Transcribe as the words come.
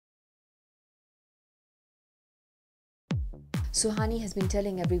Suhani has been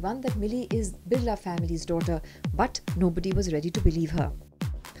telling everyone that Milli is Birla family's daughter, but nobody was ready to believe her.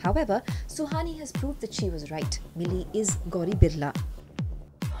 However, Suhani has proved that she was right. Milli is Gauri Birla.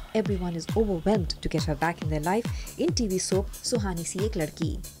 Everyone is overwhelmed to get her back in their life in TV soap Suhani Si EK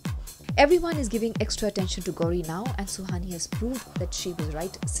Ladki. Everyone is giving extra attention to Gauri now, and Suhani has proved that she was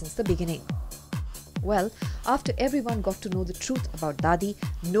right since the beginning. Well, after everyone got to know the truth about Dadi,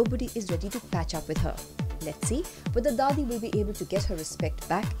 nobody is ready to patch up with her. Let's see whether Dadi will be able to get her respect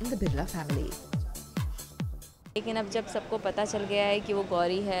back in the Birla family. लेकिन अब जब सबको पता चल गया है कि वो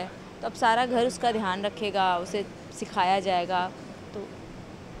गौरी है, तो अब सारा घर उसका ध्यान रखेगा, उसे सिखाया जाएगा, तो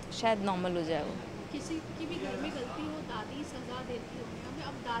शायद नॉर्मल हो जाए वो। किसी की भी घर में गलती हो, दादी सज़ा देती होंगी,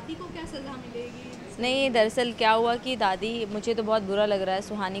 अब दादी को क्या सज़ा मिलेगी? नहीं, दरअसल क्या हुआ कि दादी, मुझे तो बहुत बुरा लग रहा है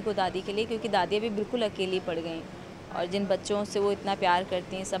सुहानी को दादी के लिए, क्योंकि दादी अभी बिल्कुल अकेली पड़ गई और जिन बच्चों से वो इतना प्यार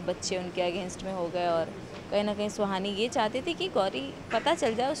करती हैं, सब बच्चे उनके अगेंस्ट में हो गए और कहीं ना कहीं सुहानी ये चाहती थी कि गौरी पता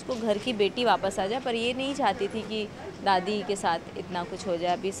चल जाए, उसको घर की बेटी वापस आ जाए, पर ये नहीं चाहती थी कि दादी के साथ इतना कुछ हो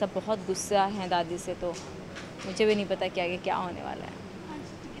जाए। अभी सब बहुत गुस्सा हैं दादी से, तो मुझे भी नहीं पता कि आगे क्या होने वाला है।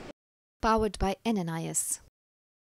 Powered by NNIS.